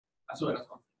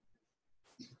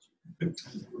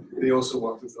They also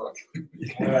want to talk.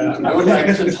 I would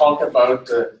like to talk about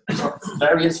the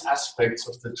various aspects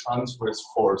of the transverse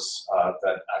force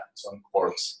that acts on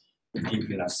quarks in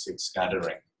deep elastic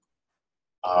scattering.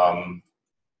 I'm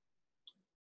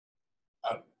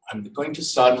going to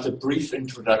start with a brief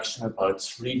introduction about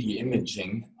 3D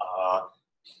imaging.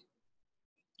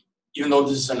 Even though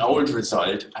this is an old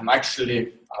result, I'm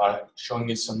actually showing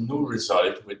you some new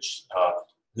result which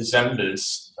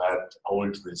resembles that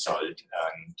old result,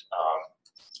 and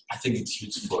I think it's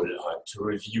useful to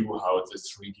review how the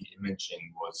 3D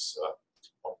imaging was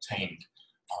obtained.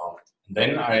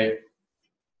 Then I'm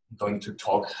going to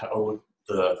talk how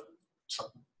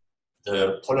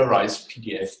the polarized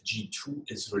PDF G2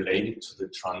 is related to the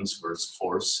transverse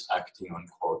force acting on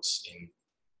quarks in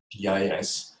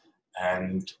DIS.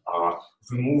 And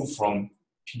if we move from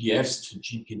PDFs to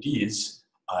GPDs,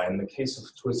 in the case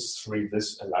of twist 3,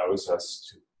 this allows us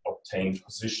to obtain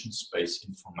position space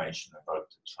information about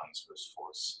the transverse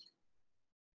force.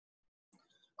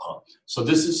 So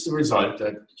this is the result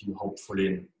that you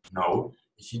hopefully know.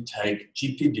 If you take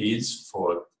GPDs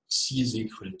for C is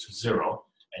equal to 0,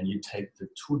 and you take the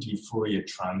 2D Fourier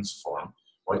transform,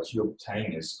 what you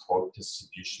obtain is quark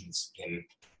distributions in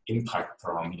impact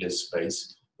parameter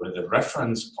space, where the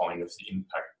reference point of the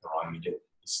impact parameter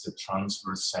is the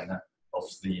transverse center of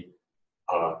the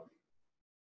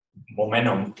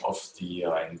momentum of the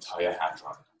entire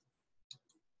hadron.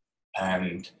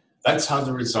 And that's how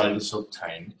the result is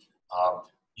obtained.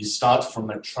 You start from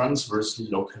a transversely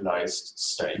localized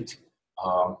state.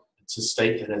 It's a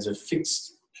state that has a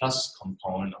fixed plus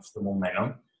component of the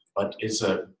momentum, but is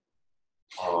a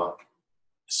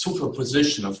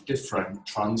superposition of different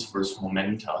transverse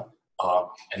momenta.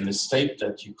 And the state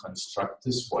that you construct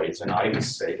this way is an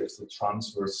eigenstate of the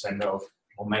transverse center of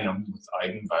momentum with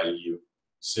eigenvalue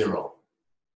 0.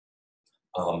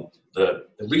 The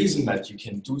reason that you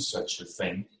can do such a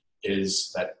thing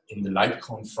is that in the light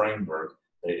cone framework,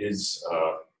 there is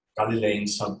a Galilean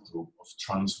subgroup of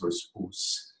transverse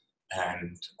boosts.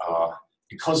 And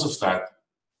because of that,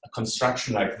 a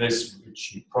construction like this,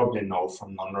 which you probably know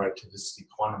from non-relativistic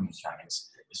quantum mechanics,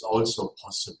 is also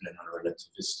possible in a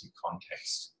relativistic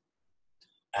context.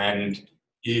 And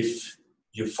if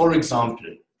you, for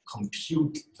example,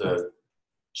 compute the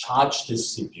charge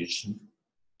distribution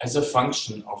as a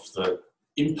function of the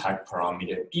impact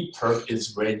parameter, E perp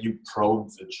is where you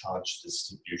probe the charge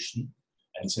distribution.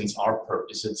 And since R perp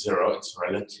is at 0, it's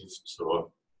relative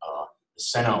to the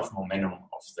center of momentum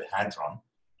of the hadron.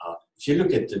 If you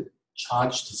look at the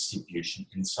charge distribution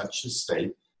in such a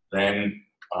state, then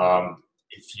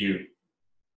if you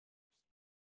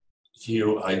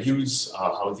use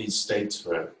how these states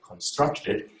were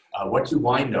constructed, what you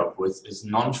wind up with is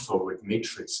non-forward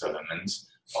matrix elements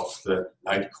of the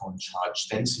light cone charge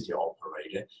density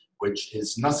operator, which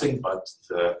is nothing but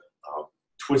the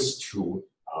twist 2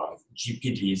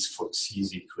 GPDs for C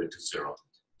is equal to 0.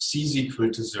 C is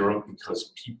equal to 0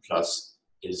 because P plus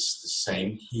is the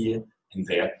same here and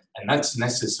there, and that's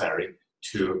necessary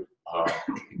to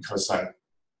because I'm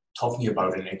talking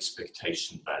about an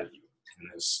expectation value in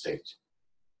this state.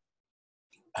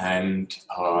 And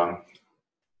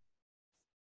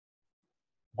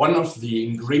one of the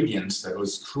ingredients that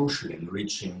was crucial in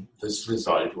reaching this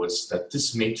result was that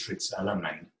this matrix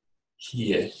element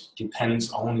here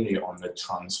depends only on the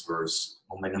transverse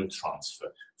momentum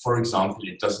transfer. For example,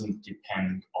 it doesn't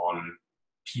depend on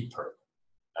P perp.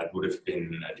 That would have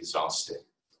been a disaster.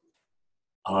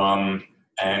 And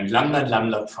lambda and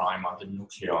lambda prime are the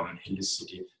nucleon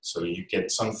helicity, so you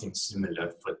get something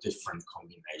similar for different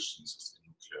combinations of the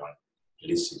nucleon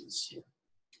helicities here.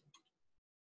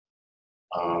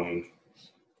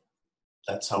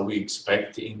 That's how we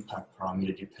expect the impact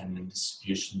parameter dependent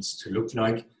distributions to look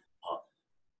like.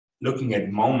 Looking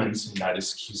at moments in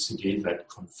lattice QCD that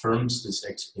confirms this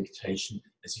expectation.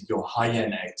 As you go higher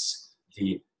in X,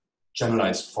 the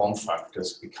generalized form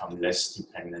factors become less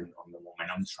dependent on the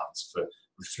momentum transfer,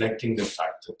 reflecting the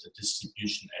fact that the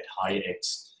distribution at high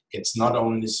X gets not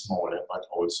only smaller, but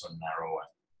also narrower.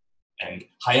 And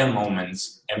higher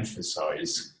moments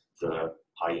emphasize the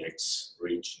high X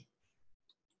region.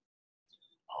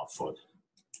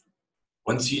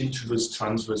 Once you introduce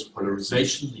transverse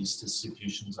polarization, these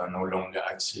distributions are no longer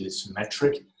axially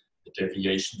symmetric. The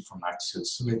deviation from axial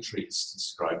symmetry is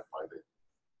described by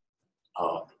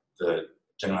the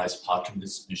generalized particle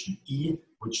distribution E,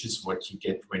 which is what you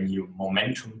get when you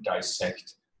momentum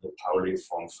dissect the Pauli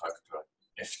form factor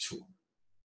F2.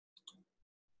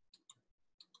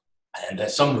 And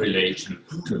there's some relation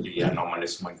to the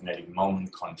anomalous magnetic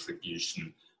moment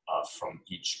contribution from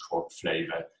each quark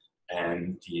flavor.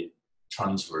 and the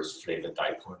transverse flavor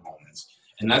dipole moments.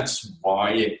 And that's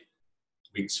why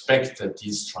we expect that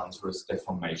these transverse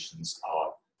deformations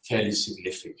are fairly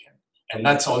significant. And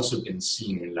that's also been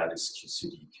seen in lattice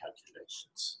QCD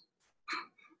calculations.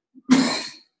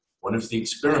 One of the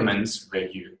experiments where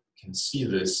you can see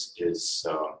this is,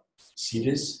 see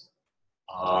this?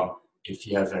 If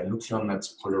you have a nucleon that's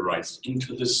polarized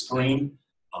into the screen,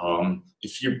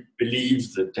 if you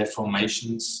believe the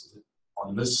deformations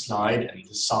on this slide and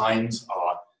the signs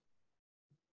are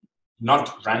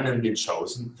not randomly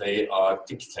chosen, they are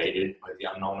dictated by the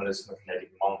anomalous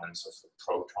magnetic moments of the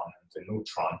proton and the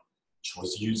neutron, which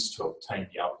was used to obtain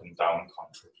the up and down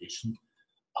contribution.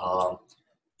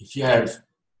 If you have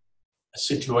a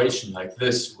situation like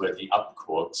this where the up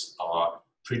quarks are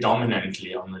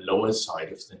predominantly on the lower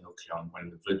side of the nucleon when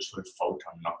the virtual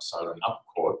photon knocks out an up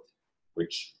quark,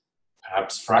 which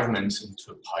perhaps fragments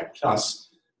into a pi plus,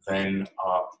 then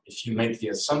if you make the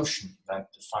assumption that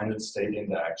the final state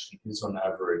interaction is on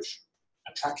average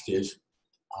attractive,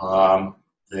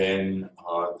 then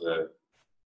the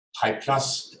pi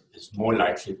plus is more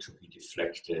likely to be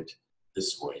deflected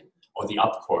this way, or the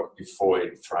up quark before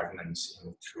it fragments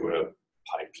into a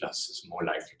pi plus is more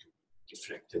likely to be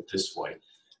deflected this way.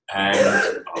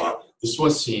 And this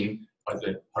was seen by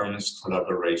the Hermes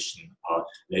collaboration.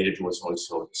 Later it was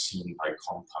also seen by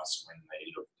Compass when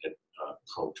they looked at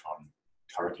proton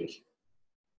target.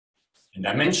 And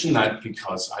I mention that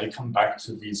because I come back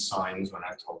to these signs when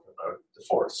I talk about the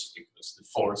force, because the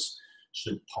force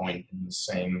should point in the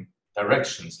same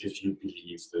directions if you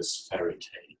believe this fairy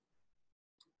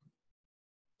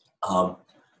tale.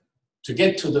 To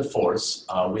get to the force,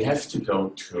 we have to go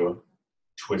to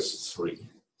twist 3.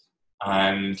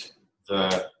 And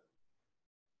the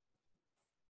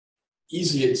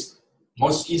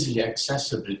most easily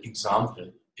accessible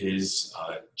example is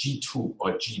G2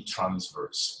 or G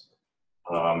transverse.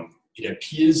 It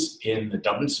appears in the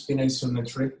double spin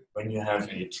asymmetry when you have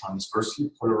a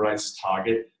transversely polarized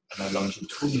target and a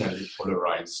longitudinally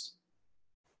polarized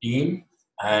beam.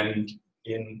 And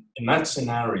in that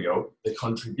scenario, the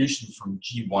contribution from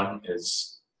G1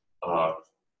 is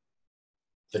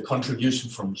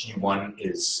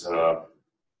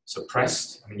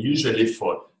suppressed. I mean, usually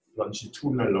for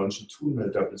longitudinal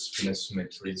double spin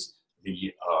asymmetries,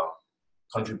 the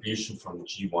contribution from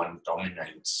G1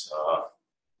 dominates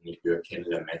in the Burkardt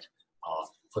limit.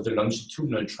 For the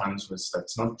longitudinal transverse,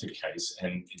 that's not the case,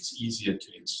 and it's easier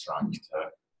to extract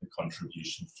the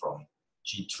contribution from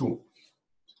G2.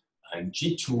 And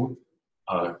G2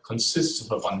 consists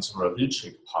of a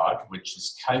Wanzerer-Wilczek part, which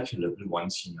is calculable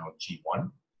once you know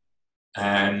G1,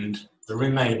 and the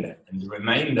remainder. And the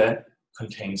remainder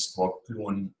contains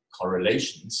quark-gluon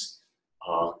correlations.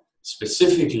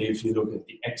 Specifically, if you look at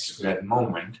the x-squared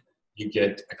moment, you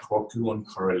get a quark-gluon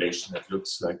correlation that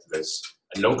looks like this.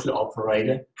 A local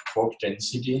operator, quark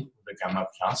density with a gamma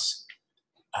plus,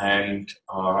 and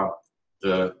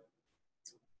the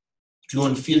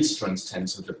gluon field strength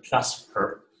tensor, the plus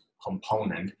per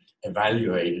component,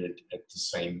 evaluated at the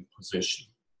same position.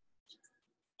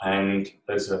 And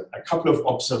there's a couple of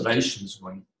observations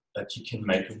that you can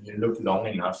make when you look long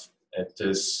enough at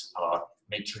this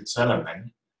matrix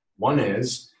element. One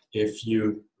is, if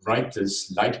you write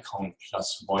this light cone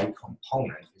plus y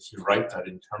component, if you write that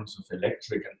in terms of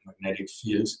electric and magnetic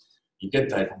fields, you get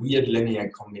that weird linear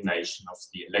combination of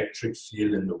the electric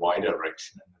field in the y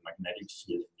direction and the magnetic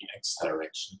field in the x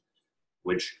direction,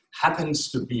 which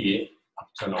happens to be, up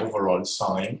to an overall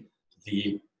sign,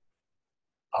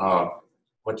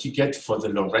 what you get for the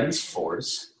Lorentz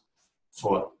force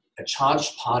for a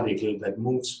charged particle that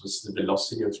moves with the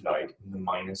velocity of light in the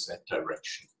minus z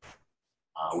direction,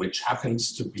 which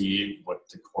happens to be what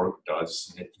the quark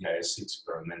does in a DIS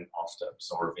experiment after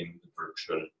absorbing the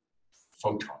virtual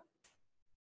photon.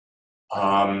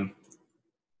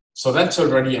 So that's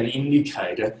already an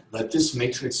indicator that this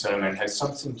matrix element has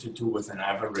something to do with an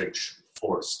average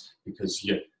force, because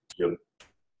you're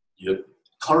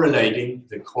correlating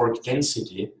the quark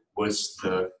density with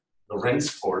the Lorentz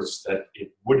force that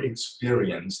it would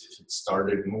experience if it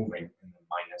started moving in the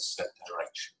minus z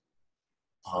direction.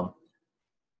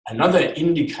 Another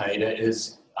indicator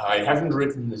is, I haven't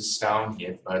written this down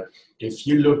yet, but if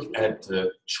you look at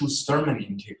the Schusterman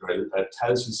integral, that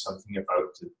tells you something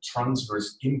about the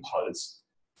transverse impulse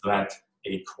that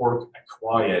a quark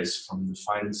acquires from the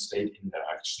final state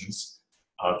interactions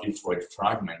before it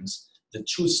fragments. The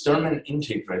Schusterman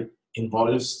integral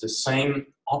involves the same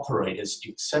operators,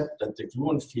 except that the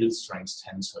gluon field strength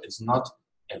tensor is not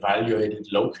evaluated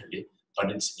locally,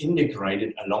 but it's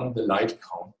integrated along the light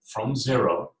cone from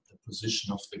 0, the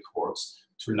position of the quarks,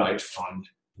 to light front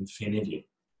infinity.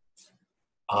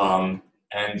 And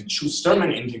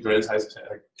Schusterman integrals has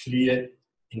a clear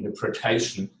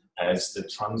interpretation as the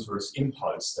transverse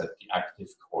impulse that the active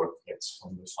quark gets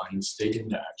from the final state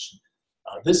interaction.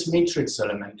 This matrix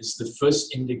element is the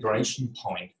first integration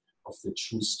point of the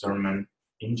Schusterman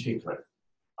integral,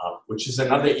 which is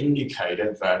another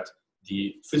indicator that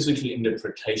the physical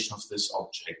interpretation of this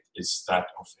object is that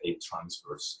of a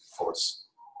transverse force.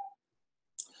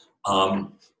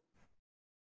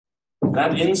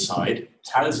 That insight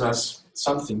tells us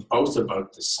something both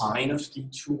about the sign of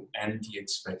D2 and the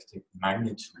expected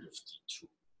magnitude of D2.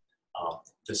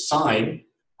 The sign,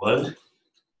 well,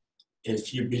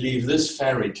 if you believe this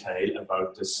fairy tale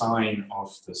about the sign of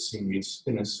the single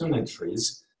spinor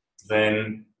symmetries,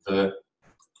 then the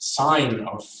sign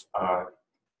of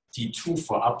D2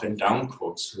 for up and down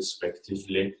quarks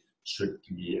respectively should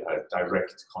be a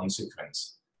direct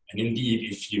consequence. And indeed,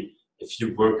 if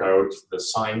you work out the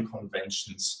sign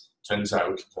conventions, turns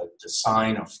out that the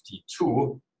sign of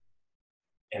D2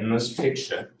 in this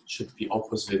picture should be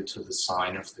opposite to the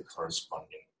sign of the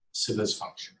corresponding Sivers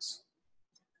functions.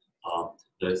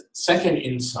 The second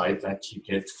insight that you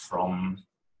get from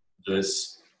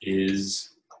this is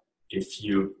if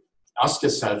you ask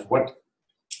yourself what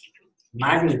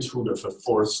magnitude of a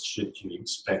force should you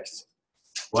expect?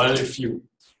 Well, if you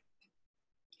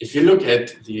look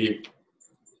at the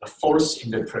force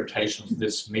interpretation of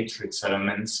this matrix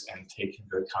elements and take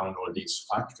into account all these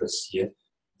factors here,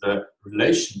 the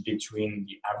relation between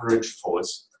the average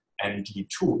force and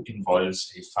D2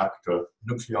 involves a factor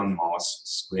nucleon mass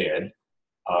squared.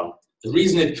 The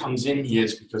reason it comes in here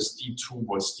is because D2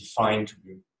 was defined to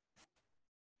be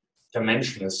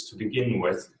dimensionless to begin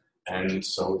with, and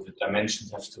so the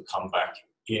dimensions have to come back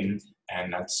in,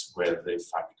 and that's where the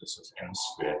factors of m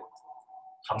squared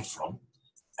come from.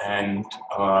 And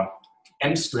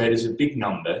m squared is a big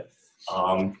number.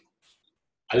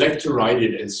 I like to write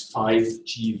it as 5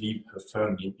 GeV per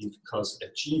Fermi because a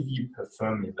GeV per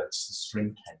Fermi, that's the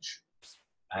string tension.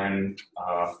 And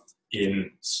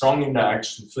in strong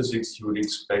interaction physics, you would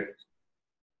expect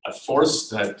a force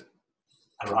that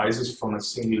arises from a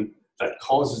single, that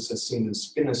causes a single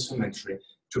spinor symmetry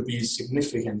to be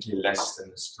significantly less than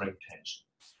the string tension.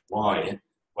 Why?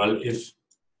 Well, if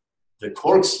the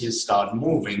quarks here start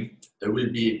moving, there will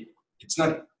be, it's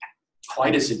not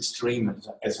quite as extreme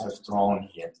as I've drawn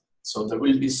here. So there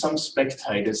will be some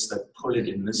spectators that pull it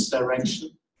in this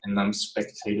direction and some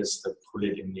spectators that pull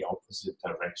it in the opposite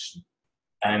direction.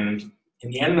 And in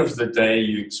the end of the day,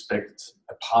 you expect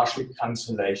a partial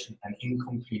cancellation, an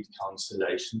incomplete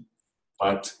cancellation,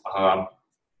 but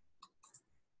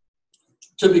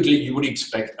typically you would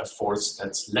expect a force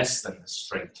that's less than the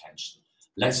string tension,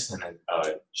 less than a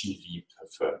GeV per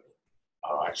Fermi,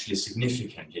 actually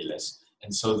significantly less.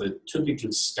 And so the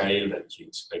typical scale that you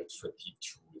expect for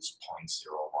D2 is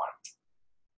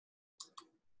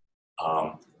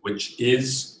 0.01, which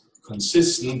is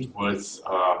consistent with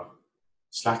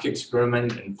Slack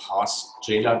experiment and past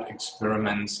JLab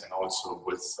experiments, and also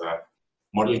with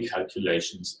model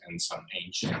calculations and some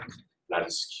ancient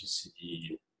lattice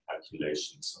QCD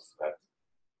calculations of that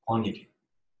quantity.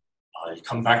 I'll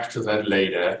come back to that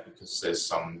later because there's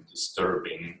some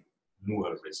disturbing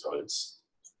newer results.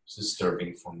 It's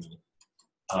disturbing for me.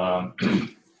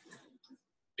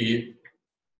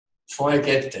 Before I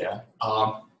get there,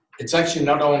 it's actually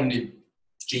not only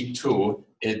G2,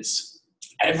 it's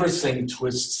everything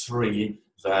twist 3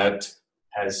 that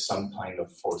has some kind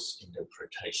of force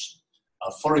interpretation.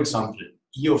 For example,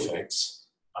 E of X,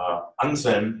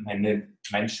 Anselm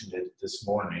mentioned it this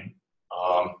morning.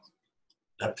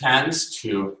 The plans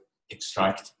to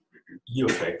extract E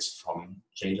of X from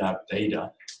JLab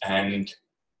data, and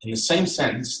in the same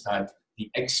sense that the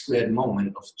x squared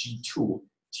moment of G2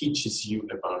 teaches you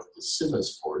about the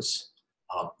Sivers force,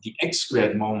 the x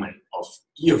squared moment of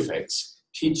E of X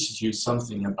teaches you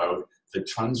something about the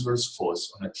transverse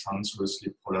force on a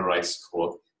transversely polarized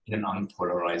quark in an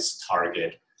unpolarized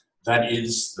target. That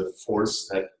is the force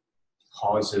that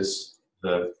causes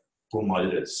the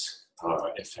Baumoldes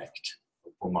effect,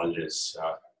 Baumoldes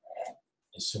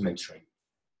symmetry.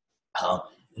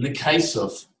 In the case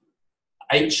of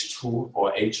H2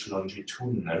 or H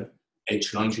longitudinal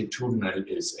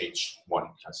is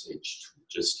H1 plus H2,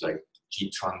 just like G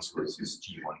transverse is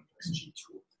G1 plus G2.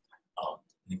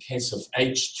 In the case of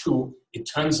H2, it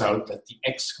turns out that the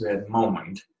x squared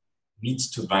moment needs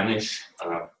to vanish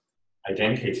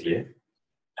identically,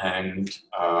 and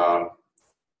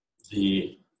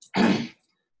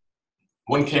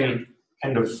one can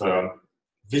kind of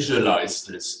visualize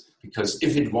this, because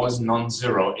if it was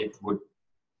non-zero, it would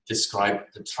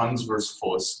describe the transverse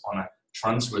force on a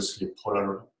transversely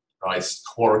polarized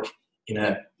quark in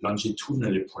a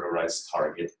longitudinally polarized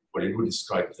target, what it would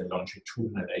describe the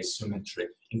longitudinal asymmetry.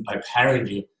 And by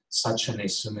parity, such an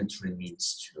asymmetry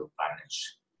needs to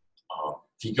vanish.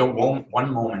 If you go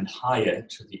one moment higher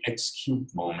to the x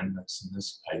cubed moment, that's in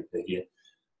this paper here,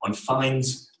 one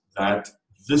finds that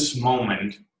this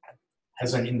moment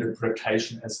has an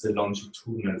interpretation as the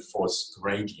longitudinal force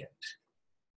gradient.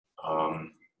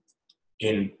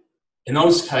 In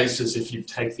those cases, if you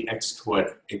take the x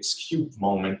toward x cubed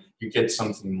moment, you get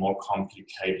something more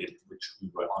complicated, which we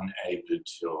were unable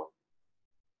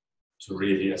to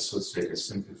really associate a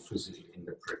simple physical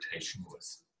interpretation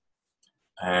with.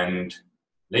 And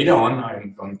later on,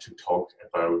 I'm going to talk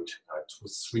about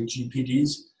twist-3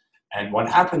 GPDs. And what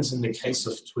happens in the case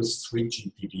of twist-3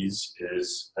 GPDs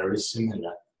is very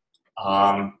similar.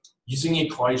 Using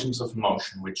equations of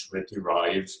motion, which were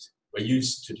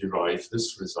used to derive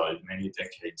this result many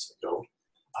decades ago,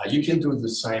 you can do the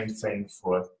same thing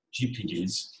for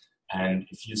GPDs. And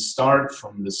if you start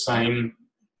from the same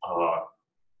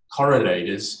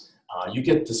correlators, you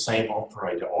get the same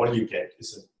operator. All you get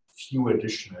is a few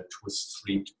additional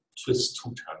twist-2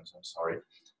 terms,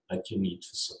 that you need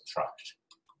to subtract.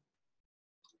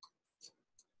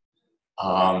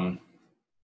 I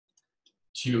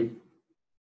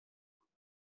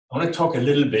want to talk a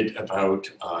little bit about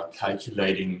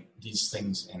calculating these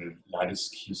things in lattice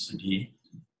QCD.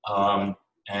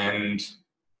 And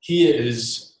here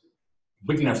is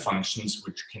Wigner functions,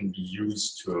 which can be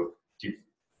used to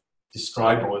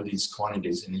describe all these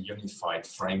quantities in a unified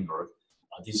framework.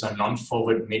 These are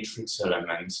non-forward matrix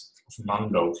elements of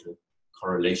non-local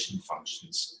correlation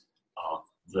functions.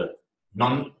 The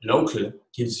non-local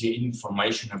gives you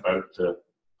information about the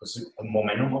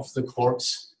momentum of the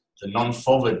quarks. The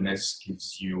non-forwardness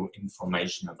gives you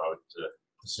information about the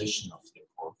position of the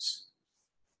quarks.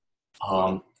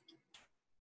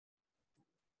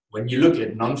 When you look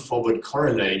at non-forward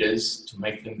correlators, to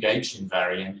make them gauge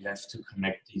invariant, you have to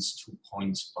connect these 2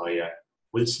 points by a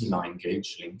Wilson line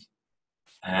gauge link.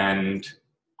 And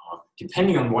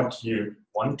depending on what you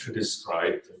want to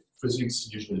describe, the physics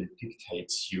usually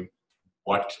dictates you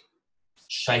what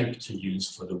shape to use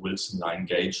for the Wilson line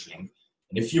gauge link.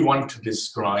 And if you want to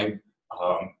describe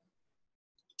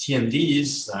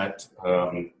TMDs that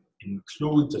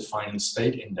include the final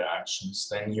state interactions,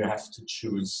 then you have to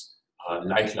choose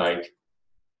light-like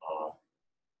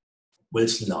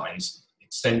Wilson lines,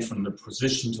 extend from the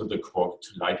position to the quark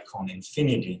to light cone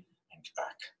infinity and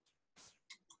back.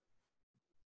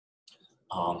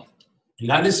 In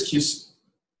lattice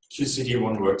QCD,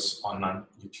 one works on a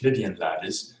Euclidean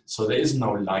lattice, so there is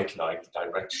no light-like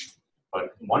direction.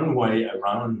 But one way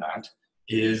around that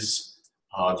is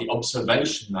the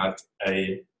observation that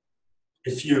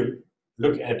if you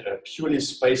look at a purely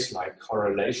space-like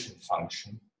correlation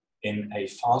function in a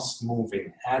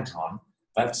fast-moving hadron,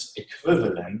 that's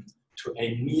equivalent to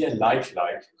a near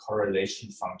light-like correlation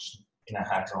function in a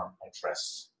hadron at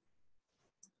rest.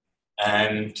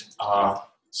 And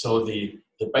so the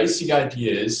basic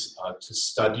idea is to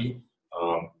study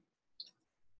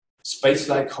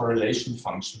space-like correlation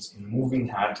functions in moving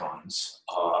hadrons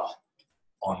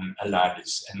on a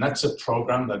lattice. And that's a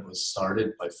program that was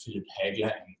started by Philipp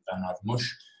Hägler and Bernhard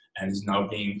Musch and is now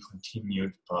being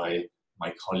continued by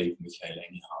my colleague Michael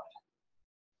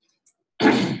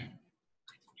Engelhardt.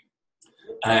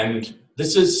 And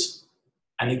this is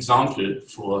an example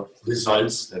for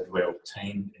results that were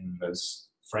obtained in this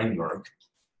framework.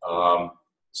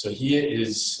 So here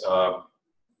is the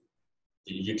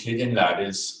Euclidean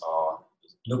lattice,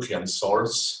 nucleon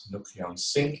source, nucleon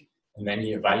sink, and then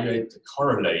you evaluate the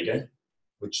correlator,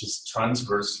 which is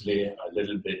transversely a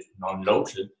little bit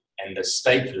non-local, and the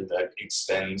staple that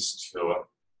extends to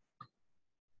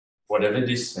whatever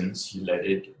distance you let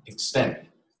it extend.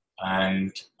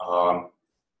 And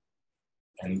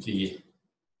the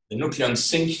nucleon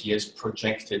sink here is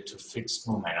projected to fixed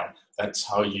momentum. That's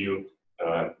how you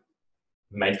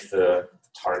make the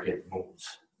target move.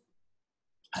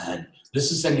 And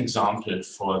this is an example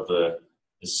for the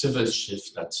Sivers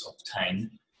shift that's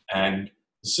obtained. And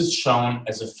this is shown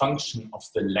as a function of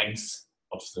the length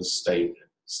of the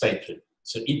staple.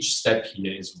 So each step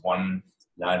here is one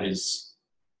lattice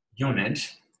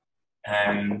unit.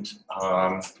 And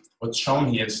what's shown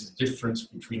here is the difference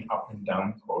between up and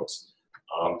down quarks,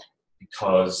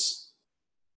 because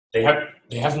they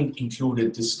haven't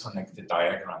included disconnected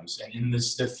diagrams. And in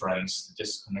this difference, the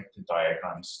disconnected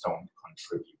diagrams don't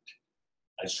contribute.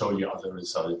 I'll show you other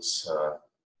results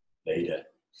later.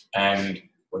 And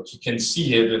what you can see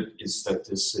here is that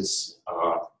this is,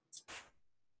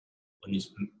 when you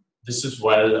this is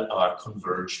well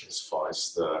converged as far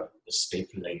as the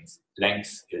staple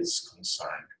length is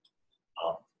concerned.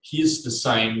 Here's the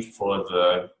same for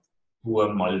the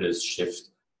Boer-Mulder's shift.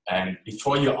 And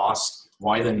before you ask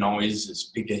why the noise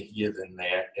is bigger here than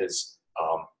there, is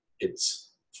it's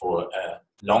for a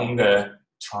longer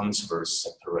transverse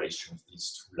separation of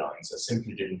these two lines. I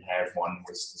simply didn't have one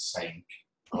with the same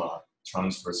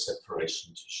transverse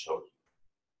separation to show you.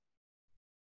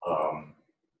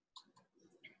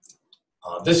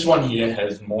 This one here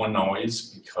has more noise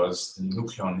because the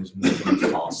nucleon is moving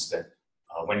faster.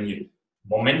 When you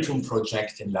momentum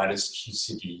project in lattice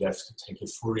QCD, you have to take a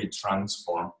Fourier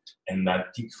transform, and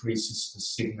that decreases the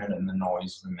signal and the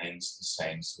noise remains the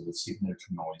same. So the signal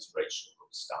to noise ratio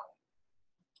goes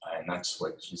down. And that's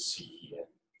what you see here.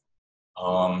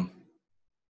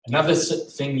 Another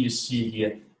thing you see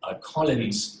here,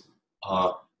 Collins,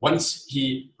 once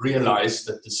he realized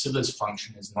that the Sivers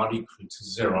function is not equal to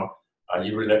 0,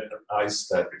 he realized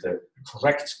that the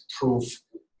correct proof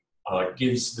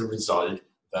gives the result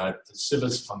that the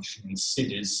Sivers function in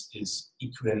Sidis is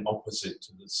equal and opposite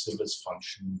to the Sivers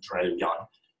function in Drell-Yan.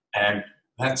 And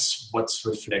that's what's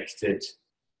reflected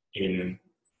in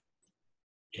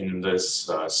this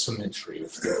symmetry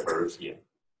of the curve here.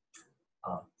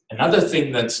 Another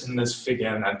thing that's in this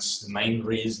figure, and that's the main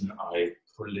reason I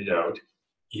pulled it out,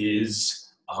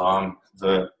 is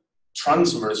the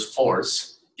transverse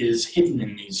force is hidden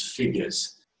in these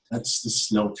figures. That's the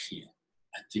slope here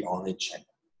at the origin.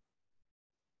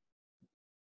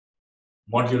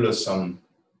 Modulo some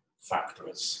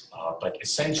factors, but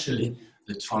essentially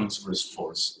the transverse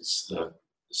force is the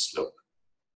slope.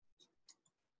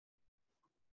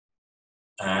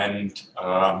 And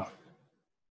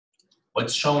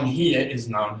what's shown here is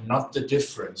now not the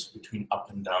difference between up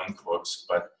and down quarks,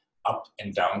 but up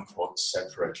and down quarks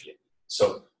separately.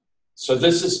 So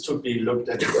this is to be looked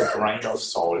at with a grain of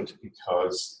salt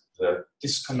because the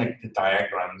disconnected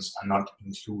diagrams are not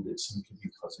included simply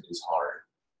because it is hard.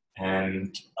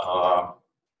 And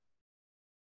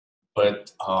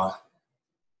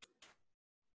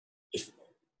if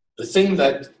the thing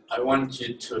that I want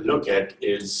you to look at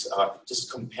is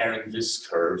just comparing this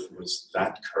curve with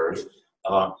that curve.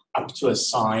 Up to a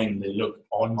sign, they look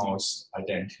almost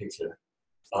identical,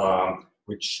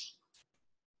 which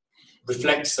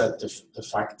reflects that the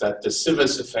fact that the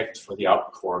Sivers effect for the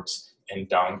up quarks and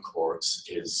down quarks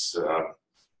is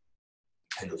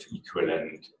kind of equal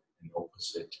and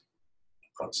opposite,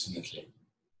 approximately.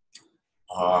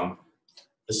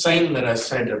 The same that I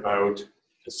said about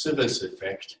the Sivers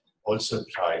effect also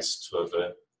applies to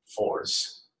the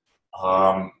force.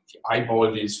 The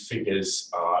eyeball these figures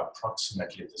are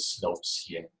approximately the slopes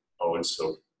here are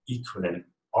also equal and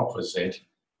opposite,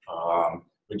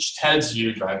 which tells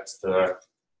you that the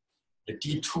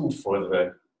D2 for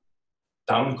the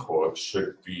down quark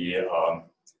should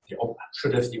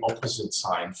have the opposite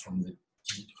sign from the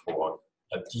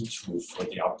D2 for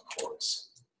the up quarks.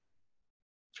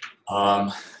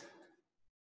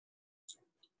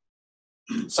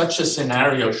 Such a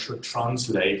scenario should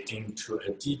translate into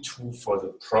a D2 for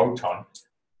the proton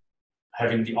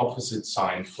having the opposite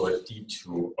sign for a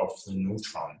D2 of the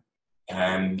neutron.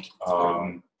 And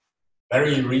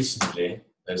very recently,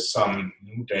 there's some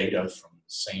new data from the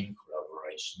same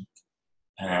collaboration.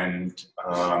 And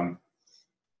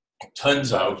it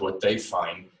turns out what they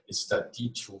find is that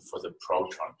D2 for the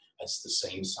proton has the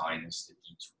same sign as the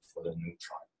D2 for the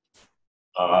neutron,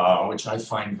 which I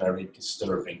find very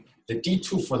disturbing. The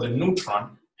D2 for the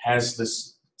neutron has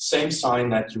this same sign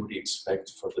that you would expect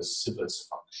for the Sivers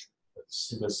function, for the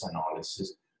Sivers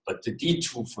analysis, but the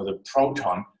D2 for the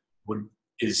proton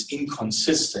is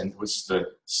inconsistent with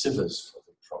the Sivers for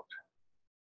the proton.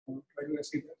 Why do I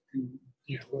see that?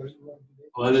 Yeah.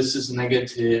 Well, this is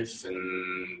negative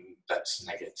and that's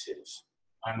negative.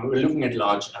 And we're looking at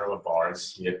large error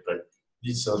bars here, but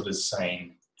these are the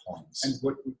same points. And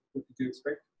what did you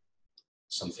expect?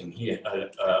 Something here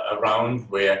around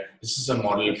where this is a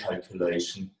model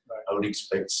calculation. Right. I would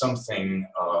expect something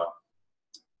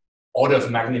order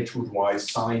of magnitude wise,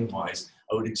 sign wise.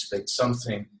 I would expect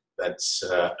something that's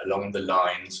along the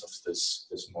lines of this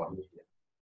model here.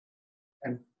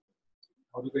 And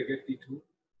how do they get D2?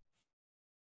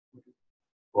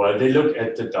 Well, they look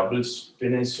at the double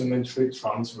spin asymmetry,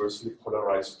 transversely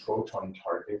polarized proton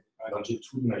target,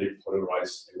 longitudinally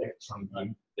polarized electron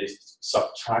beam. They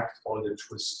subtract all the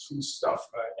twist 2 stuff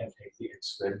and take the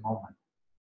X-squared moment.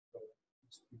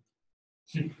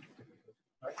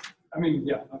 I mean,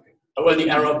 yeah, okay. Well, the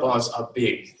error bars are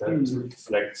big. That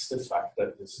reflects the fact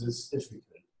that this is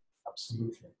difficult.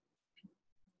 Absolutely.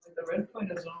 The red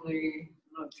point is only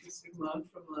 2 sigma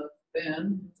from the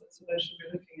then that's what I should be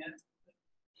looking at.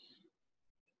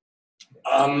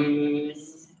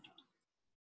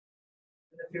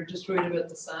 If you're just worried about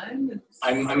the sign, it's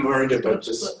I'm worried about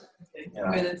this. Okay. Yeah. I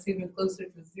mean, it's even closer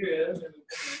to 0 than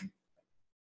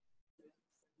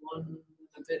 1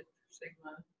 a bit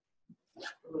sigma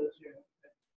below 0.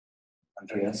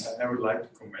 Andreas? I would like to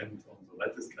comment on the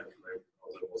lattice calculator, how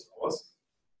that was ours.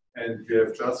 And we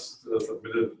have just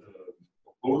submitted a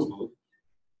proposal,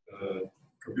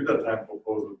 computer time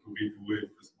proposal to redo it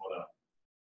with modern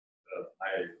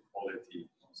high quality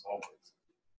ensembles.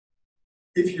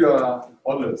 If you are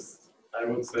honest, I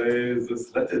would say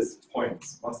this lattice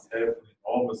points must have an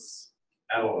enormous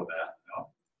error there. Yeah?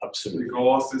 Absolutely.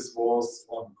 Because this was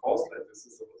on coarse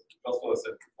lattices, that's what I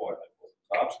said before, it was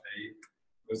large A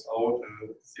without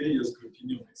a serious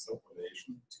continuum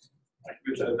extrapolation,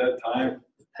 which at that time,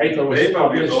 Paper was we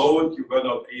published. wrote, you were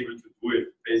not able to do it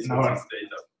based on this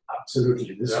data.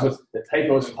 Absolutely. This was the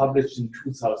paper was published in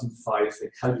 2005. The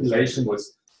calculation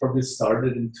was probably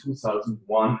started in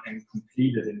 2001 and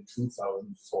completed in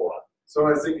 2004. So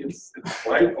I think it's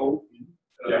quite open,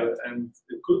 and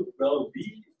it could well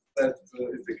be that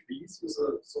it agrees with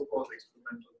a so-called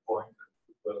experimental point.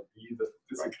 It could well be that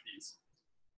this agrees.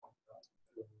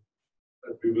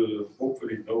 That we will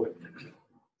hopefully know it.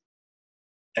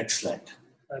 Excellent.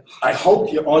 I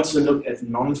hope you also look at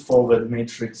non-forward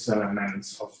matrix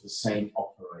elements of the same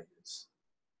operators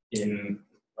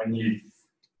when you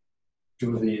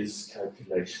do these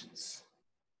calculations.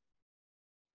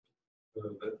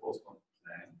 That was my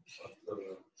plan, but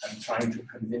I'm trying to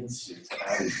convince you.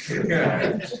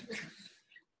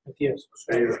 Yes.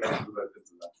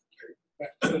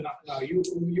 So now you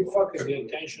focus the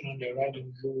attention on the red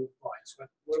and blue points, but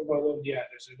what about all the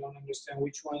others? I don't understand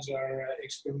which ones are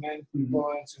experimental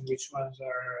points and which ones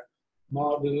are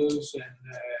models, and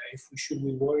if we should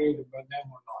be worried about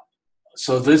them or not.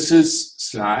 So this is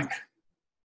Slack,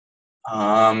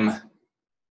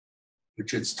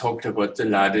 which is talked about the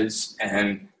lattice,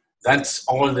 and that's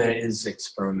all there is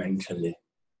experimentally.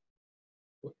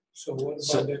 So what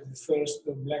about the first,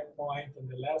 the black point on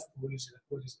the left? What is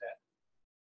that?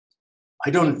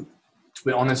 To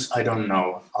be honest, I don't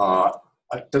know.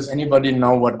 Does anybody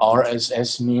know what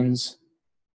RSS means?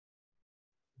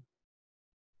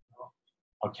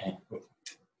 Okay.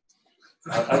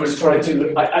 I will try to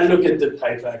look, I look at the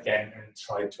paper again and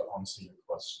try to answer your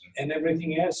question. And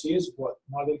everything else is what?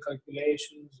 Model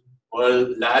calculations?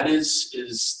 Well, lattice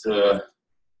is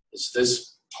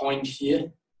this point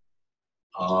here.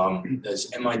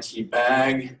 There's MIT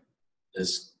bag,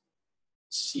 there's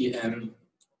CM,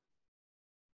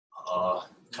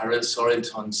 Carol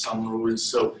Soriton, some rules.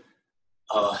 So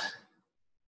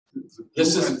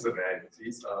this is the red,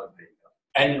 these are data.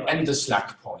 and the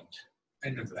slack point.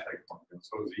 And the slack point.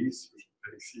 So these we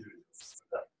should take serious.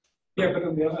 Yeah, but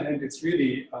on the other hand, it's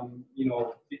really, the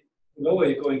lower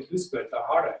you go in Q-squared, the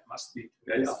harder it must be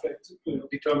to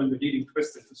determine the leading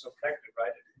twist and to subtract it, right?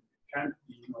 It can't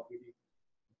be, really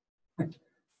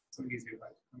so easy,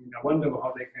 right? I mean, I wonder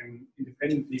how they can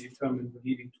independently determine the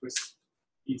leading twist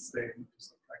piece they need to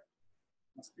subtract.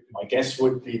 My guess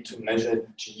would be to measure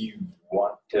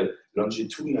G1, the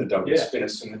longitudinal double spinor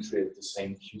symmetry at the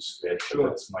same Q-squared. Sure.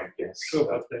 That's my guess. Sure,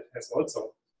 but that has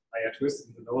also higher twist,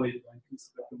 and the lower you go in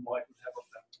Q-squared, the more you have of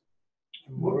them.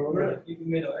 Moreover, did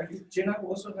JNAP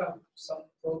also have some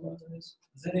programs on this?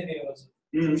 Zenity was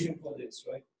pushing for this,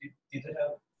 right? Did they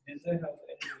have any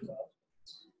results?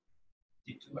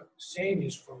 Same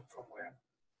is from where?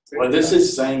 Well, this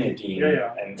is Zainadine.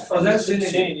 Yeah. And Oh, that's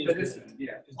Zenity.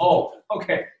 Yeah. Oh,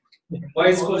 okay. Why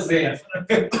is it called Zen?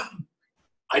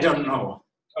 I don't know.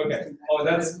 Okay. Oh,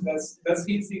 that's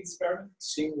easy experiment.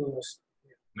 Single.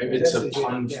 Maybe it's a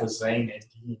pun for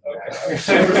Zainadine.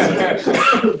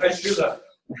 I should have.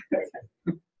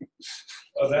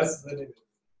 Oh, that's the.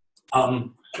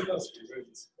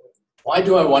 Why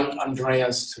do I want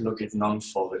Andreas to look at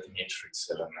non-forward matrix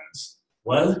elements?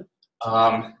 Well,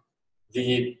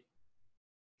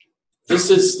 this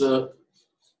is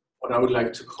what I would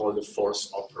like to call the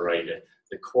force operator.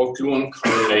 The quark-gluon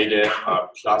correlator are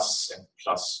plus and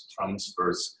plus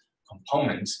transverse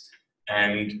components.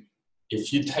 And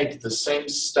if you take the same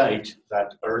state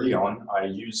that early on I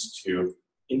used to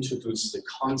introduce the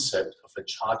concept of a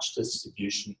charge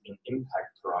distribution in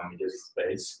impact parameter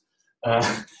space,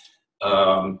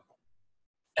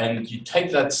 and you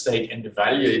take that state and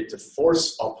evaluate the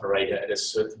force operator at a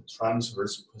certain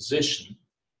transverse position,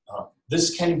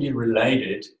 this can be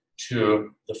related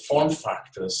to the form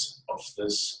factors of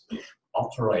this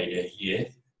operator here.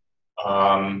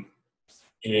 And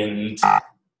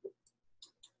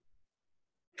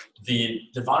the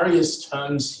various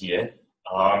terms here,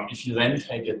 if you then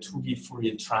take a 2D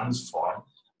Fourier transform,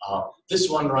 this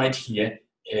one right here,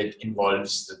 it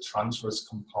involves the transverse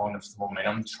component of the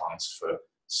momentum transfer.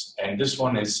 And this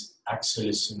one is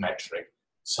axially symmetric.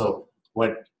 So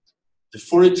what the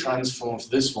Fourier transform of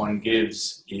this one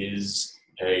gives is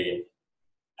a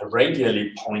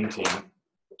radially pointing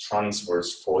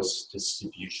transverse force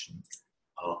distribution.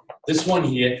 This one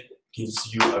here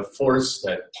gives you a force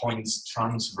that points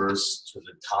transverse to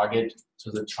the target,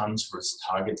 to the transverse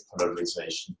target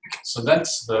polarization. So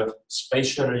that's the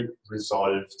spatially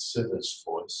resolved Sivers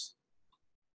force.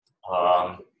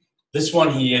 This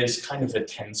one here is kind of a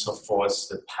tensor force,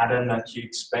 the pattern that you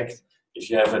expect if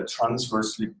you have a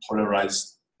transversely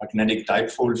polarized magnetic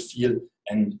dipole field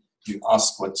and you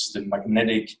ask what's the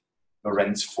magnetic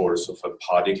Lorentz force of a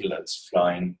particle that's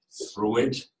flying through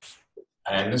it.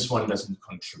 And this one doesn't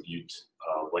contribute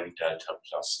when delta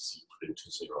plus is equal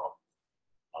to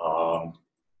 0.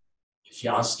 If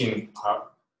you're asking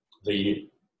the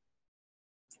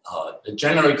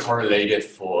general correlative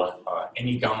for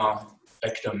any gamma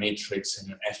vector matrix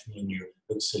in an F menu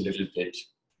looks a little bit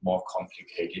more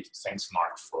complicated. Thanks,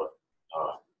 Mark, for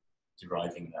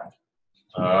deriving that.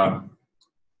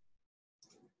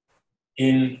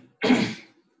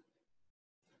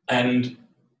 And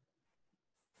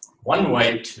one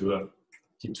way to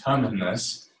determine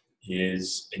this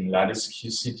is in lattice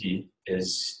QCD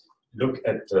is look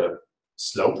at the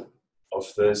slope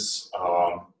of this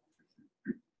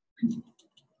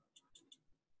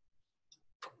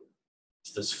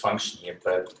this function here,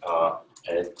 but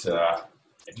at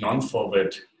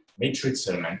non-forward matrix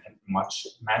element and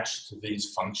match to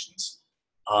these functions.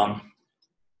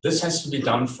 This has to be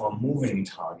done for a moving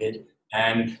target,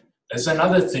 and there's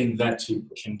another thing that you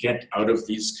can get out of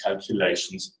these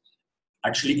calculations,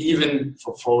 actually even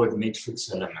for forward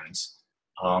matrix elements.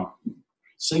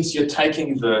 Since you're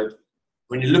taking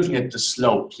when you're looking at the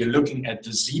slope, you're looking at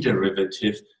the z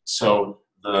derivative, so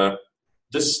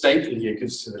this staple here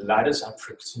gives you the lattice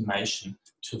approximation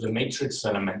to the matrix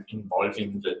element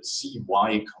involving the zy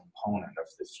component of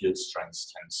the field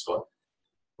strength tensor,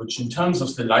 which in terms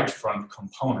of the light front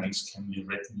components can be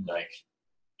written like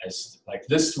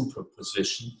this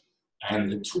superposition,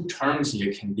 and the two terms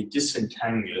here can be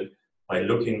disentangled by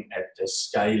looking at the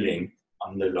scaling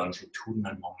on the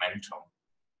longitudinal momentum.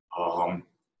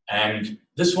 And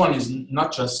this one is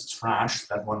not just trash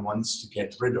that one wants to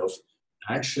get rid of.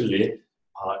 Actually,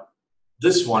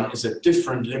 this one is a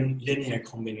different linear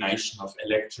combination of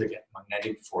electric and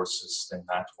magnetic forces than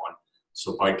that one.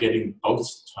 So by getting both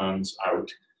terms out,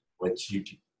 what you're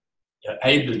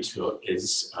able to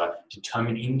is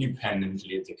determine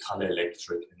independently the color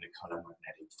electric and the color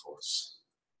magnetic force.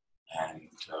 And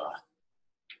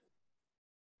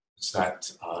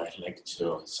that I'd like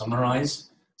to summarize.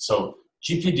 So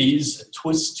GPDs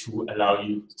twist to allow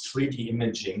you 3D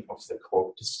imaging of the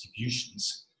quark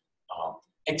distributions.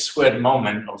 X-squared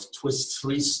moment of twist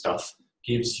 3 stuff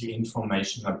gives you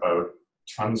information about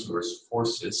transverse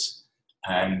forces.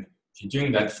 And if you're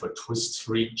doing that for twist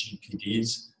 3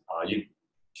 GPDs, you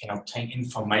can obtain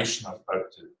information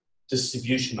about the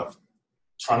distribution of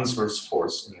transverse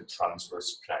force in the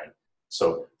transverse plane.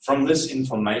 So from this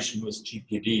information with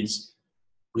GPDs,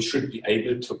 we should be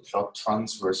able to plot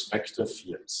transverse vector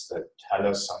fields that tell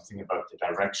us something about the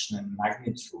direction and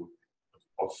magnitude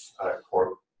of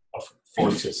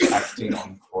forces acting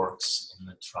on quarks in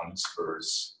the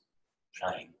transverse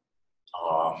plane,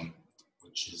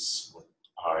 which is what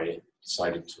I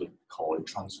decided to call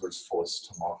transverse force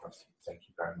tomography. Thank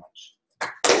you very much.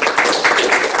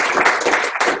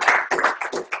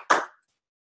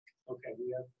 Okay,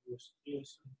 we have still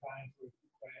some time for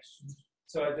questions.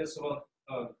 So I just want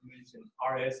to mention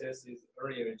RSS is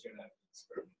earlier genetic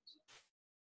experiment.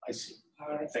 I see.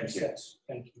 Thank you.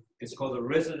 Thank you. It's called the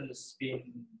resonance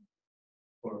spin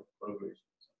progression.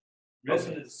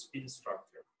 Resonance spin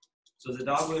structure. So the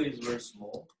W is very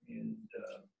small and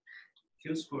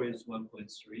Q square is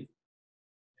 1.3.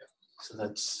 So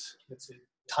that's it.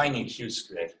 Tiny Q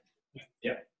squared.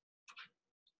 Yeah.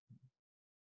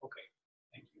 Okay.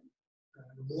 Thank you.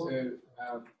 So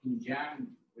in Jan,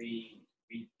 we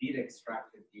did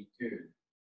extract the D2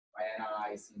 by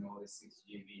analyzing all the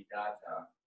 6GV data.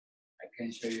 I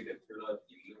can show you the plot.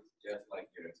 It looks just like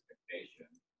your expectation.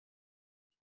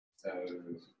 So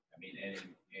I mean, and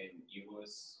it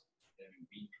was,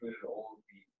 we included all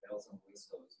the bells and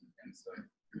whistles in terms of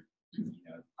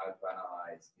how to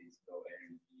analyze this low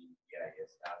energy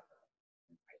EIS data.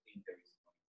 I think there is.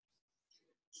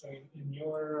 So in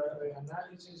your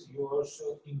analysis, you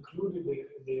also included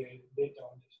the data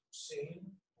on the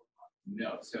same.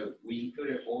 No, so we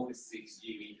included all the 6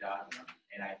 GB data,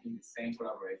 and I think the same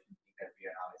collaboration did that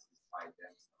reanalysis by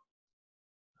themselves.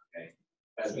 Okay,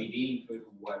 but we did include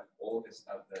what all the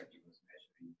stuff that it was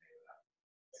measuring the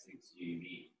 6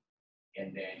 GB,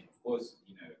 and then of course,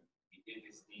 you know, we did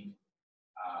this thing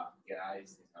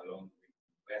analysis along with the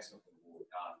rest of the world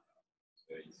data.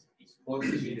 So it's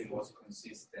supposed to be the most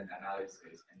consistent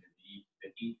analysis, and the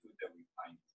input that we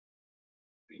find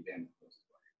pretty damn close to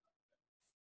it.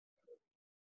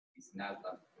 It's not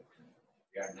that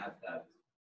we are not that.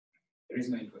 There is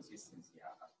no inconsistency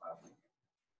as far as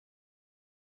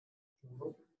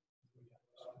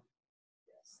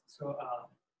yes. So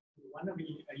one of the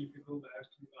if you go back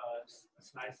to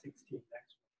slide 16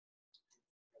 next one.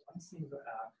 One thing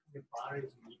that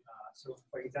bothers me. So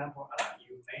for example,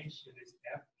 you mentioned this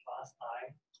F plus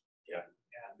I. Yeah.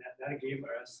 And that gave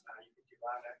us you can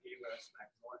divide that gave us like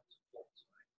 1 to 4,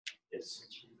 right? Yes.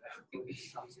 Which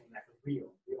is something like a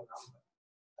real number.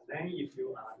 And then if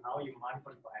you now you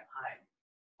multiply by I,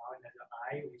 now another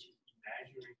I which is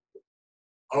imaginary.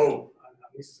 Oh,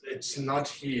 it's not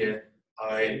here.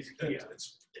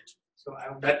 So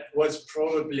that was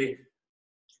probably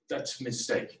that's a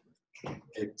mistake.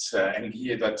 It's and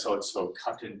here that's also a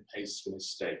cut and paste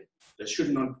mistake. There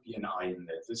should not be an I in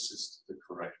there. This is the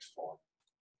correct form.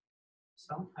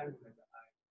 Sometimes with the I.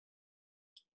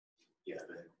 Yeah,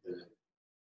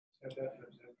 the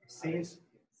thing is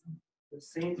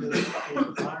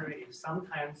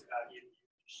sometimes it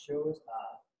shows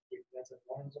if there's a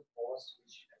one of the force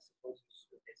which I suppose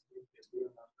is real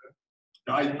number.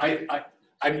 No,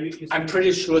 I'm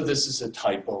pretty sure this is a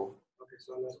typo. Okay,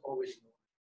 so there's always no.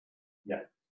 Yeah.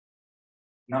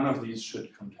 None of these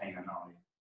should contain an I.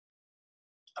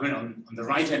 I mean, on the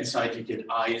right-hand side, you get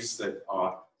I's that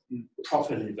are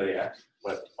properly there,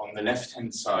 but on the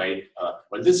left-hand side,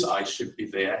 well, this I should be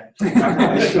there. Any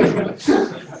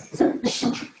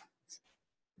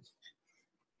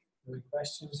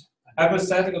questions?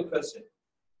 Hypothetical question.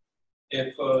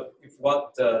 If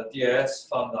what the DIS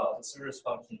found out, the series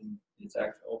function is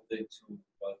actually updated to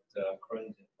what the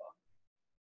current found.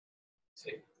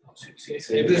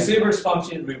 If the series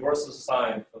function reverses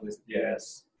sign for this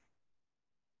DIS.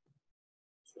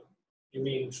 You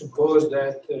mean suppose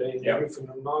that in every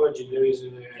phenomenology there is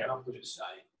a number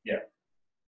sign? Yeah.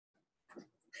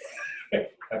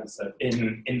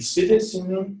 In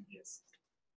citizen, yes.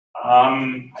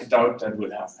 I doubt that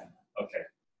would happen. Okay.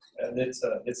 Let's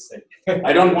say.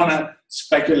 I don't want to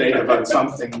speculate about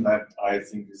something that I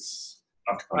think is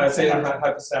not going I say to happen.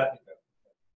 hypothetical.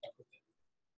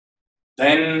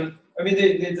 Then I mean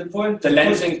the point. The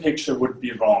lensing picture would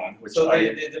be wrong. Which so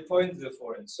the point is the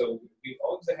foreign. So we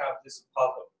also have this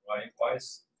problem, right? Why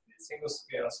is the single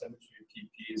scale symmetry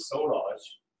PP is so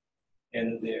large,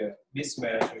 and the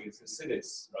mismatch with the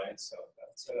cities, right? So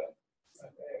that's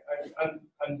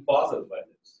I'm bothered by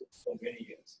this for many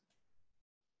years.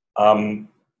 I'm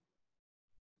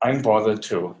bothered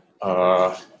too.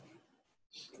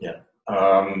 Yeah.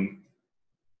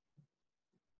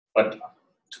 But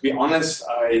to be honest,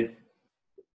 I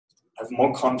have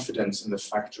more confidence in the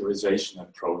factorization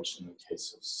approach in the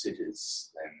case of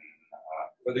cities than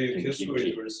whether you kill score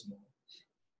is very small.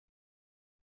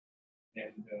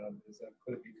 And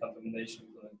could be contamination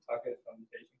for the target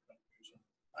computation contribution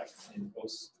in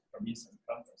both Hermes and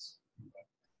Transverse.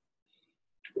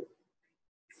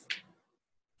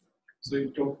 So you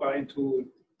don't buy into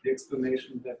the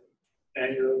explanation that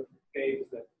Daniel gave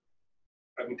that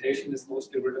fragmentation is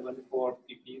mostly relevant for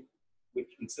PP,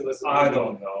 which considers. I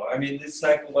don't know. I mean, it's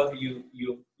like what you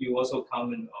also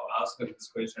comment or ask this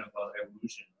question about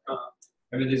evolution.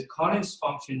 I mean, this Collins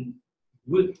function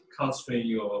would constrain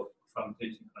your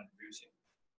fragmentation contribution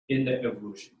in the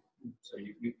evolution. So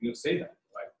you say that,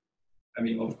 right? I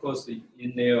mean, of course,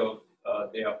 in there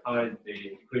they apply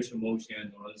the equation motion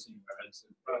and Lorentz invariance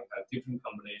have different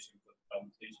combinations for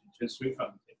fragmentation, just three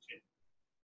fragmentation.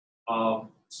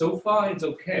 So far it's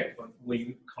okay, but when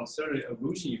you consider the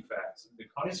evolution effects, the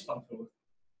Collins function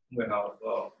will have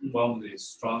one of the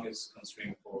strongest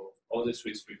constraints for all the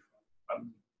three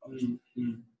functions.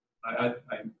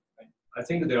 I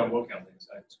think they are working on this.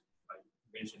 I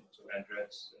mentioned to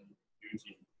Andres and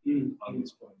Eugene on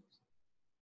this point.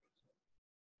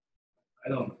 I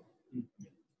don't know.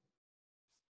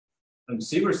 And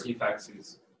Sievert's effects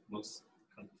is most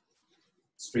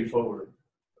straightforward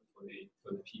for the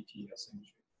PP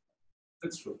asymmetry.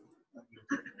 That's true.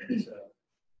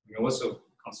 We also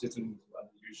consistent with what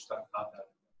you talked about that.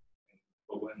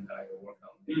 But when I work on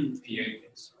the PA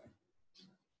case, right?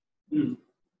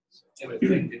 I would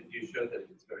think that you showed that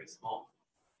it's very small.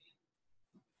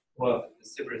 Well, the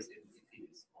Sievert's in PP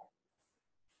is small.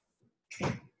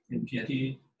 in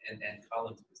PT and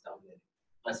Collins was dominating,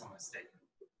 unless I'm mistaken.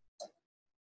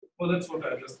 Well, that's what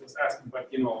I just was asking, but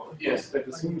you know, yes, that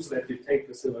assumes that you take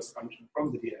the Silver's function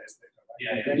from the DIS data, right?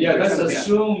 Yeah, Then Yeah, you let's get something-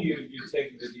 assume you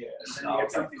take the DS. then you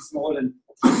get something small and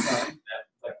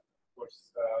like, of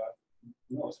course,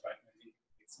 who knows, right? Maybe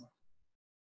it's not.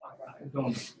 I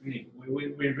don't really.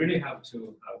 We really have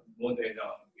to have more data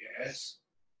on DS,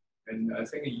 and I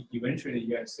think eventually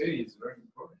ESA is very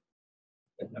important.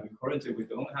 I mean, currently we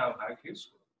don't have IQ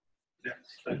score. Yeah.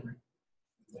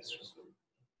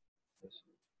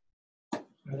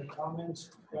 Any comments,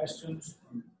 questions?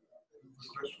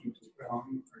 A question to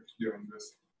Tom actually on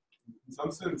this. In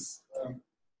some sense,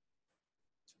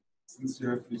 since you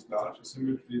have these large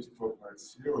asymmetries for pi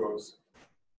zeros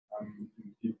in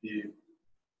PP,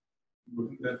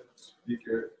 wouldn't that be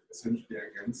essentially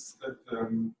against that,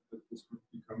 that this would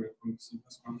be coming from the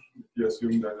Silver's function? If you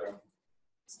assume that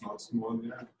it's not small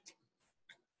there,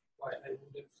 Well, I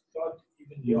would have thought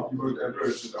even you would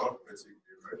average it out basically,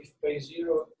 right? if pi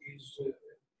zero is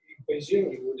pi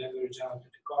zero, you would average out the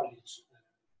Collins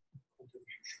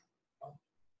contribution.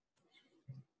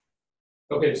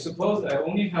 Okay, suppose I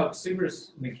only have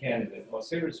Silver's mechanism or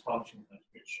Silver's function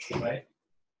contribution, right?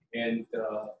 And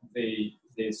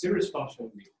the Silver's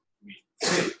function we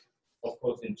take, of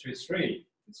course, in tree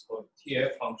it's called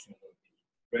TF function, will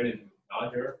be relatively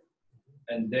larger.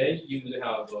 And then you would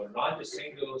have a larger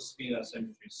single spin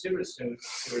asymmetry, Silver single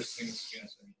spin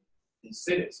asymmetry in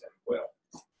cities as well.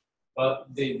 But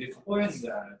the point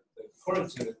that the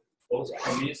current both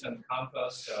Hermes and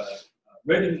Compass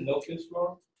relatively no Q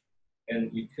score, and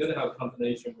you could have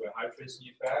combination with high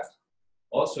frequency effect.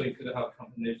 Also, you could have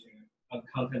contamination of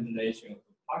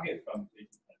the pocket from the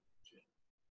contribution.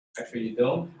 Actually, you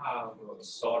don't have a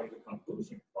solid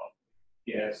conclusion from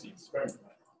the DIS experiment.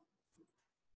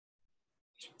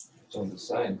 So on the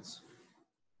science,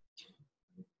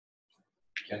 you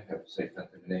can have, say,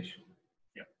 contamination.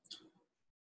 Yeah.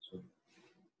 So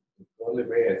the only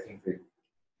way I think the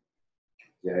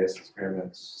DIS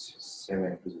experiments,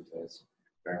 semi-implicit DIS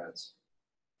experiments,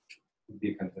 would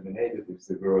be contaminated if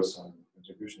there were some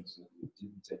contributions that we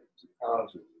didn't take into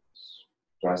account, or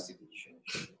drastically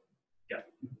changed. Yeah,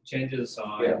 changes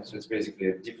on Yeah, so it's basically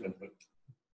a different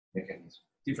mechanism.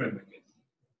 different mechanisms.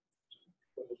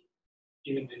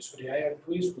 Even the, so the IR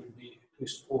twist would be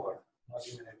twist 4, not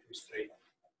even a twist 3.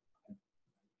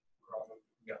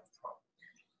 Yeah.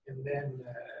 And then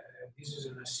this is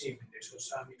an asymmetry, so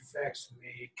some effects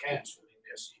may cancel in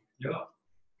the asymmetry. Yeah.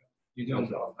 You don't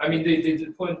know. I mean,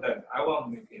 the point that I want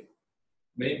to make it,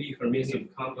 maybe Hermes and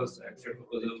Compass actually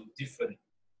a little different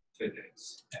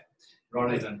physics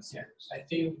rather than Yeah, I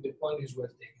think the point is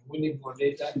worth taking. We need more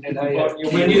data, and But you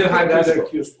we need a high other Q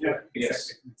Q score. Yeah,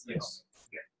 Yes. exactly. Yes.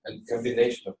 And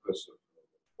combination, of course,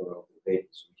 of all the data,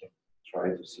 so we can try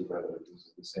to see whether this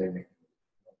is the same mechanism.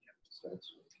 So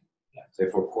say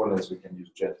for Collins, we can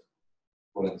use jet.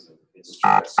 Collins is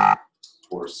jets.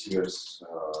 For Sears,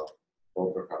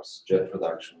 or perhaps jet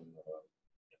production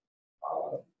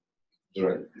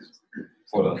during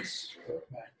Collins.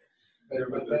 Yeah,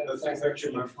 but that's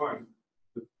exactly my point.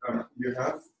 You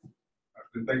have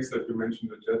the things that you mentioned,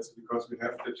 the jets, because we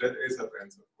have the jet ASA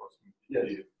bands, of course,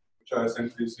 which are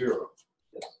essentially zero.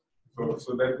 Yes.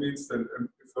 So that means that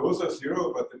if those are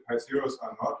zero, but the pi zeros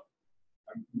are not,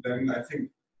 then I think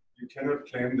you cannot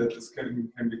claim that this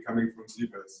can be coming from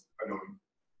Siebels alone.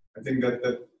 I think that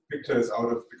that picture is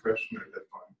out of the question at that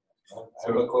point.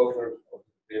 I will cover of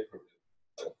the paper.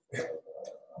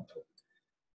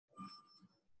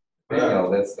 Anyhow,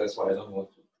 that's why I don't want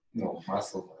to,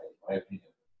 muscle my opinion.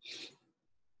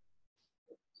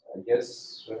 I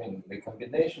guess, the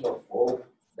combination of all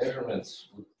measurements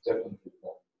would definitely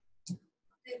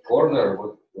corner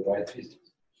what the right is.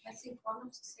 I think one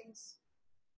of the things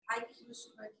IQ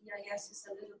super DIS is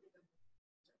a little bit of,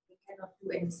 we cannot do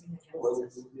anything against Well,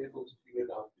 this. we'll be able to figure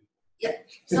it out. Yeah,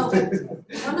 so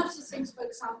one of the things, for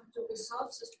example, to resolve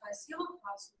this pi zero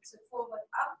puzzle is a forward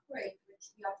upgrade, which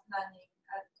we are planning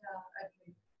at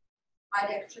might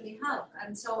actually help.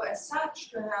 And so as such,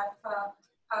 to have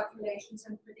calculations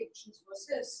and predictions for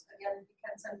this, again, we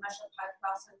can then measure pi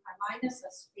plus and pi minus,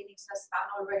 as Felix has done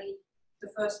already the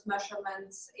first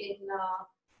measurements in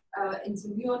the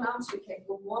muonams. We can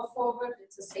go more forward.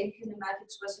 It's the same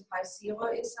kinematics where the pi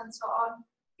zero is and so on.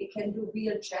 We can do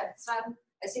real jets, and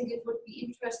I think it would be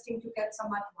interesting to get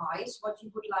some advice what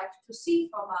you would like to see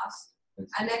from us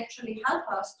and actually help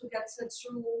us to get that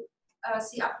through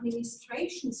the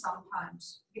administration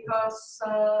sometimes, because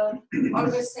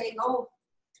always saying, oh,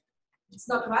 it's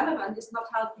not relevant, it's not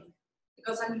helping,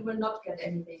 because then you will not get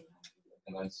anything.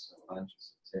 And that's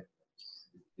lunches,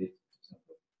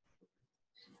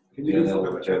 Can you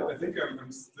I think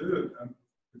I'm still,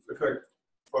 if I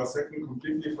for a second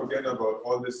completely forget about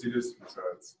all the series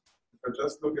results, if I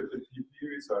just look at the PP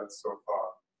results so far,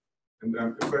 and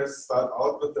if I start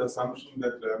out with the assumption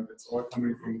that it's all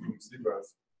coming from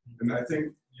Siebers, then I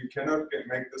think you cannot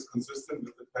make this consistent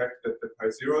with the fact that the pi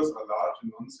zeros are large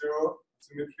and non-zero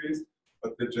symmetries,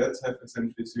 but the jets have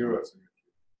essentially zero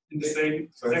symmetry. In the same,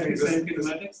 so exactly the same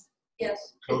kinematics?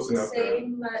 Yes, close enough.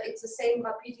 It's the same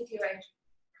rapidity range.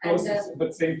 Close,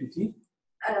 but same PT?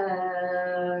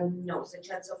 No, the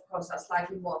jets of course are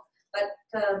slightly more. But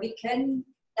we can,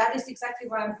 that is exactly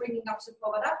why I'm bringing up the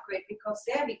forward upgrade, because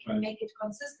there we can make it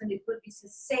consistent. It will be the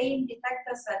same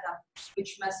detector setup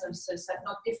which measures this and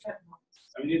not different ones.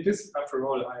 I mean, it is after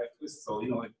all a higher twist, so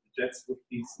the jets would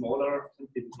be smaller.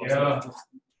 Yeah.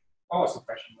 Power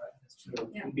suppression, right? That's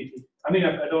true. Yeah. I mean,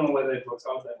 I don't know whether it works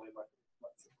out that way, but.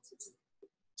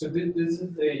 So this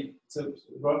is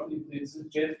roughly this is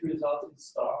jet result in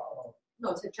star. Or?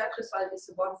 No, the jet result is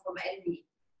the one from NV.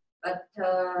 But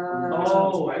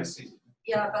I see.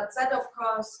 yeah, but that of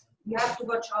course you have to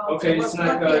watch out. Okay, it's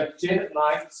like a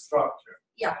jet-like structure.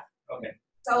 Yeah. Okay.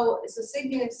 So the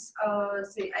thing is,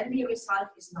 the NV result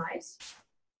is nice,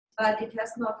 but it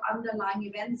has not underlying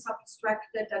events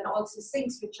subtracted and also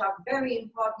things which are very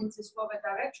important in this forward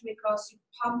direction, because you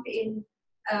pump in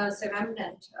the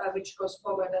remnant which goes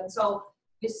forward, and so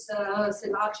with the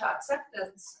larger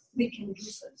acceptance we can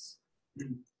use this.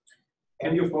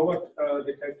 Can you forward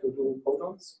detect to do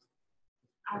photons?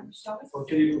 I'm sorry. Or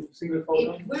can you do single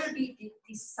photon? It will be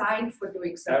designed for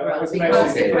doing Yeah, several,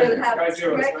 because it will have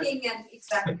criteria, right? tracking and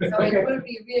exactly. So it will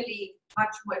be really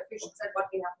much more efficient than what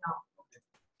we have now.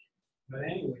 But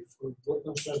anyway, for what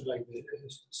concerns like the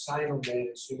sign of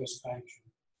the series function,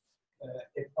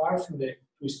 apart from the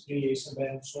twist 3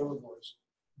 asymmetric observables,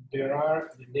 there are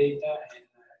the data and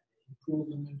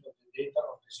improvement of the data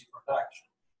of the Z production.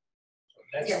 So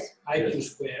that's Yes. IQ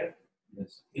squared.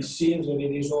 Yes. It seems that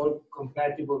it is all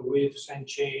compatible with sign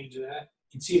change.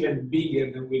 It's even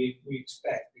bigger than we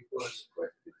expect, because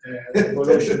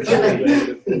evolution.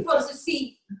 Because the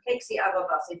C takes the other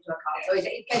bus into account, so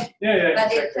it can.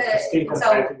 But It's still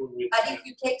compatible with. But if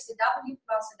you take the W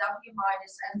plus, the W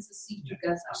minus, and the C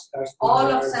together, Starts to all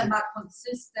of merge. them are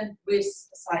consistent with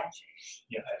the sign change.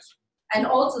 Yes. And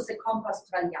also the compass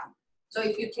Tralian. So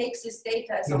if you take this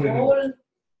data as a Mhm. whole,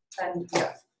 then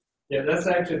yeah. Yeah, that's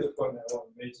actually the point I want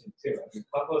to mention too. I mean,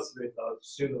 Papa's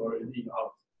results should already be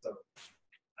out, so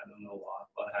I don't know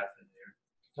what happened there.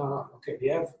 Okay, they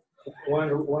have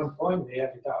one point, they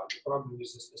have it out. The problem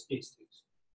is the statistics.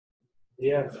 They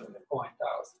have the point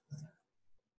out.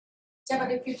 Yeah,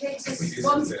 but if you take these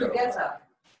ones together,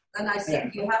 then I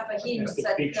think you have a hint That's the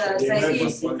that picture. The there emergent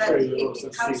is picture that you also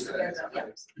it comes see. together. Yeah.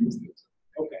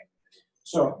 Okay,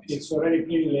 so it's already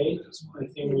pretty late. I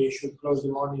think we should close the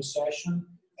morning session,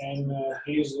 and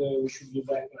please, we should be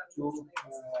back at 2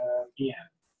 p.m.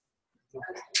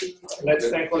 Let's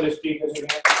thank all the speakers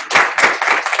again.